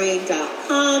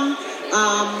countryboybrewing.com.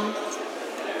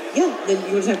 Then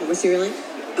you want to talk about Wisteria Lane?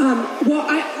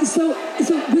 So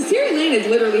Wisteria Lane is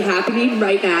literally happening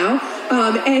right now.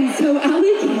 And so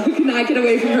Ellie could not get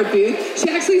away from her booth. She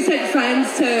actually sent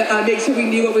friends to make sure we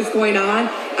knew what was going on,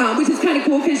 which is kind of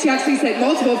cool because she actually sent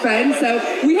multiple friends. So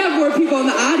we have more people in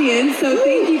the audience. So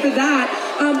thank you for that.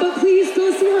 But please go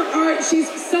see her art. She's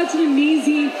such an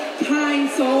amazing, kind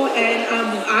soul. And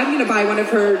I'm going to buy one of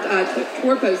her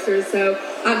tour posters. So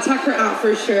check her out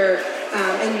for sure.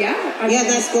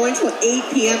 That's going till 8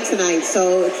 p.m. tonight.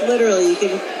 So it's literally, you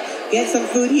can get some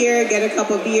food here, get a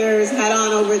couple beers, head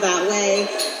on over that way,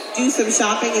 do some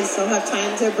shopping, and still have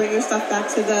time to bring your stuff back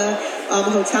to the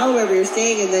hotel wherever you're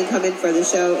staying, and then come in for the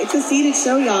show. It's a seated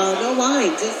show, y'all. No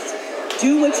line. Just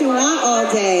do what you want all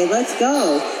day. Let's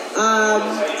go.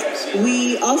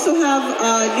 We also have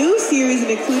a new series,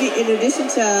 including in addition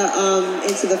to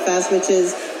Into the Fest, which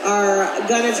is our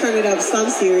Gonna Turn It Up Slum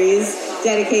series,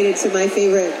 dedicated to my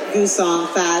favorite Goose song,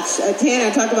 Fatch. Tana,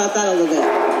 talk about that a little bit.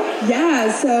 Yeah,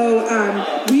 so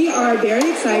we are very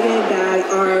excited that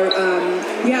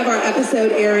we have our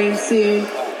episode airing soon.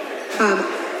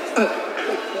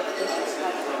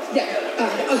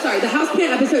 The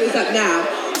Houseplant episode is up now.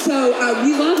 So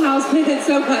we love Houseplant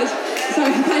so much. Sorry, I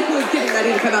was getting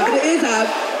ready to come out, but it is up.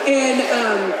 And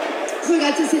so we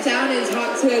got to sit down and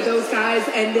talk to those guys,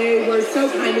 and they were so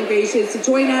kind and gracious to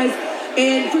join us.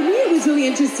 And for me, it was really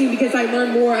interesting because I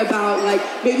learned more about like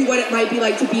maybe what it might be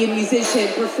like to be a musician,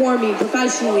 performing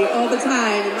professionally all the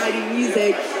time and writing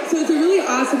music. So it's a really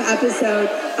awesome episode.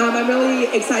 I'm really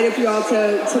excited for you all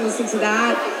to listen to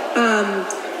that.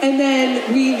 And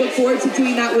then we look forward to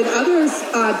doing that with other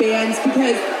bands,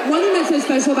 because one thing that's so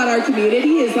special about our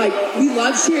community is like we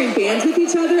love sharing bands with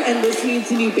each other and listening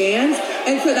to new bands.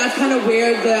 And so that's kind of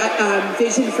where the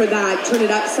vision for that Turn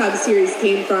It Up sub-series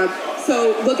came from.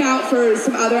 So look out for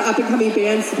some other up-and-coming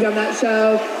bands to be on that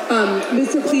show.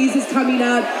 Mr. Please is coming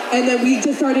up. And then we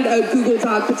just started a Google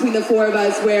Doc between the four of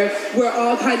us where we're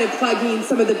all kind of plugging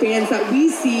some of the bands that we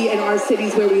see in our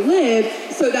cities where we live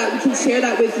so that we can share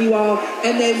that with you all.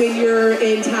 And then when you're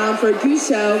in town for a Goose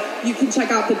show, you can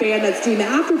check out the band that's doing the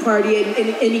after party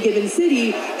in any given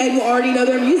city, and you'll already know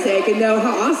their music and know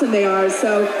how awesome they are.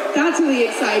 So that's really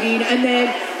exciting. And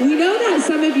then we know that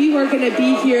some of you are going to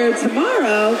be here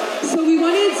tomorrow, so we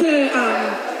wanted to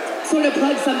sort of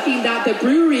plug something that the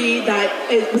brewery that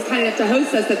was kind enough to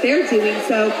host us that they're doing.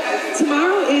 So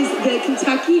tomorrow is the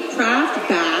Kentucky Craft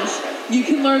Bash. You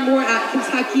can learn more at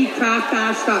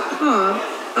KentuckyCraftBash.com.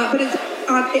 But it's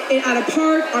at a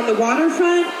park on the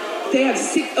waterfront. They have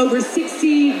over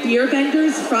 60 beer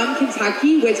vendors from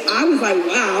Kentucky, which I was like,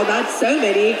 wow, that's so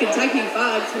many Kentucky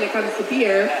folks when it comes to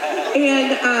beer.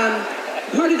 And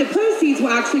part of the proceeds will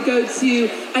actually go to,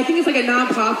 I think it's like a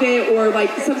nonprofit or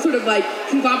like some sort of like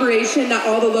conglomeration that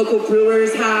all the local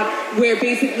brewers have, where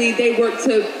basically they work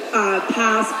to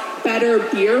pass better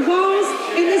beer laws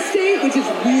in the state, which is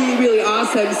really, really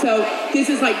awesome. So this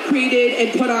is like created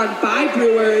and put on by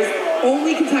brewers,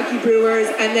 only Kentucky brewers,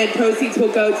 and then proceeds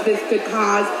will go to this good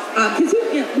cause. Because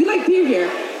we like beer here.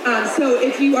 So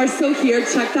if you are still here,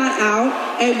 check that out,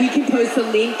 and we can post a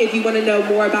link if you want to know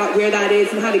more about where that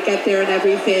is and how to get there and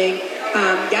everything.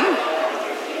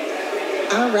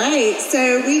 All right,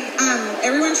 so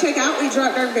everyone check out, we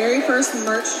dropped our very first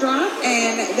merch drop,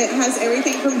 and that has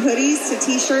everything from hoodies to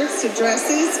t-shirts to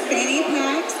dresses, fanny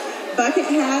packs, bucket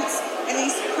hats, and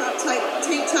these crop type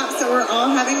tank tops that we're all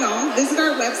having on. Visit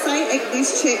our website at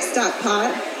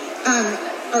goosechicks.pod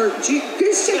or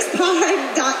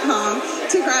goosechicks.pod.com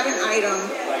to grab an item.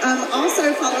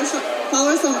 Also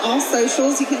follow us on all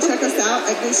socials. You can check us out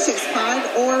at Goose Chicks Pod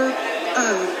or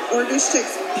Goose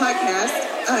Chicks Podcast.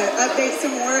 update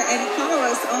some more and follow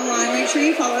us online. Make sure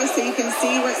you follow us so you can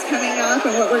see what's coming up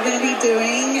and what we're going to be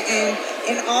doing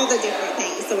and all the different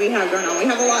things that we have going on. We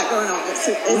have a lot going on. It's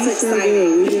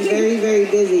exciting. We've been very, very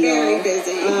busy. Very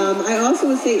busy. I also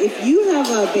would say if you have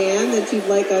a band that you'd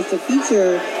like us to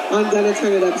feature on Gonna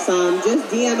Turn It Up Some, just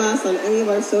DM us on any of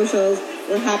our socials.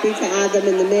 We're happy to add them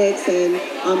in the mix and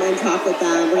talk with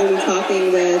them. We're going to be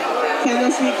talking with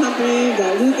Chemistry Company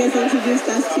that Lucas introduced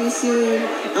us to soon,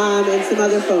 and some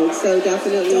other folks. So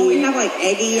definitely. Don't we have like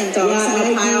Eggy and Dogs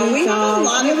in the Pile? We have a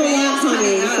lot of bands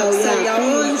coming up, so y'all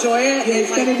will enjoy it. Yeah,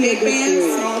 it's going to be a good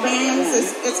series. Small bands.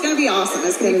 It's going to be awesome.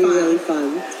 It's going to be really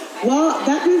fun. Well,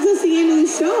 that brings us to the end of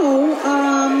the show.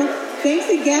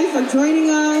 Thanks again for joining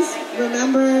us.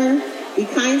 Remember, be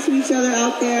kind to each other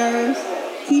out there.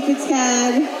 Keep its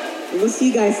head. And we'll see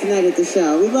you guys tonight at the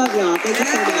show. We love y'all. Thank you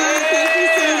so much. Thank you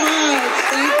so much.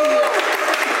 Thank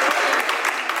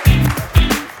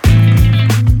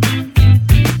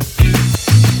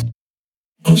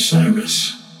you.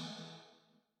 Osiris.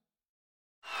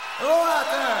 Hello out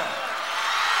there.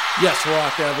 Yes, hello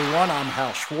out there, everyone. I'm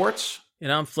Hal Schwartz.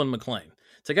 And I'm Flynn McLean.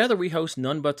 Together we host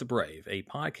None But the Brave, a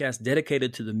podcast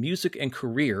dedicated to the music and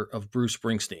career of Bruce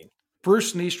Springsteen.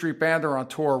 Bruce and E Street Band are on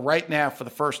tour right now for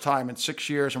the first time in 6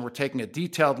 years, and we're taking a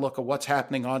detailed look at what's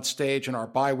happening on stage in our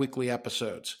bi-weekly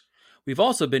episodes. We've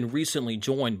also been recently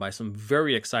joined by some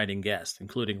very exciting guests,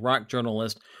 including rock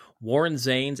journalist Warren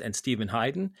Zanes and Stephen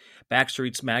Hayden,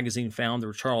 Backstreet's Magazine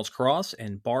founder Charles Cross,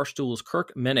 and Barstool's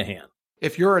Kirk Minahan.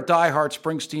 If you're a diehard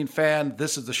Springsteen fan,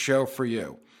 this is the show for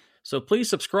you. So please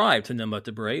subscribe to None But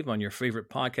the Brave on your favorite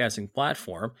podcasting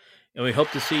platform, and we hope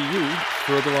to see you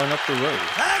further on up the road.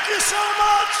 Thank you so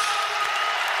much.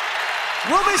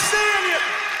 We'll be seeing you.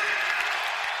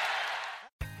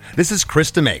 This is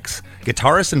Krista Makes,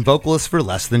 guitarist and vocalist for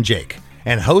Less Than Jake,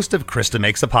 and host of Krista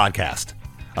Makes a Podcast,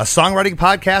 a songwriting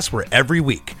podcast where every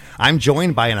week I'm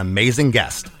joined by an amazing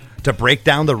guest to break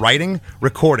down the writing,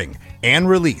 recording, and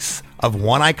release of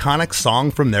one iconic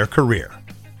song from their career.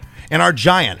 In our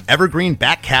giant evergreen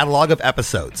back catalog of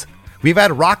episodes, we've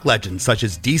had rock legends such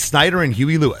as Dee Snider and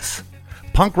Huey Lewis,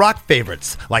 punk rock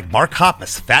favorites like Mark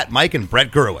Hoppus, Fat Mike, and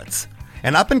Brett Gurewitz,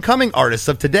 and up-and-coming artists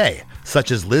of today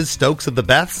such as Liz Stokes of the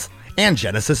Beths and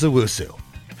Genesis Owusu.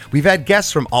 We've had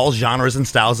guests from all genres and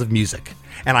styles of music,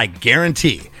 and I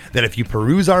guarantee that if you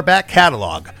peruse our back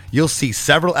catalog, you'll see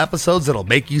several episodes that'll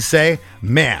make you say,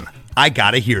 man, I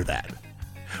gotta hear that.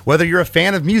 Whether you're a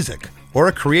fan of music or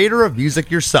a creator of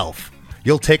music yourself,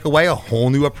 you'll take away a whole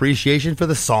new appreciation for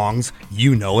the songs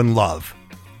you know and love.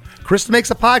 Krista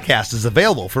Makes a Podcast is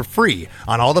available for free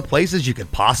on all the places you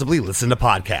could possibly listen to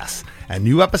podcasts, and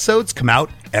new episodes come out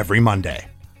every Monday.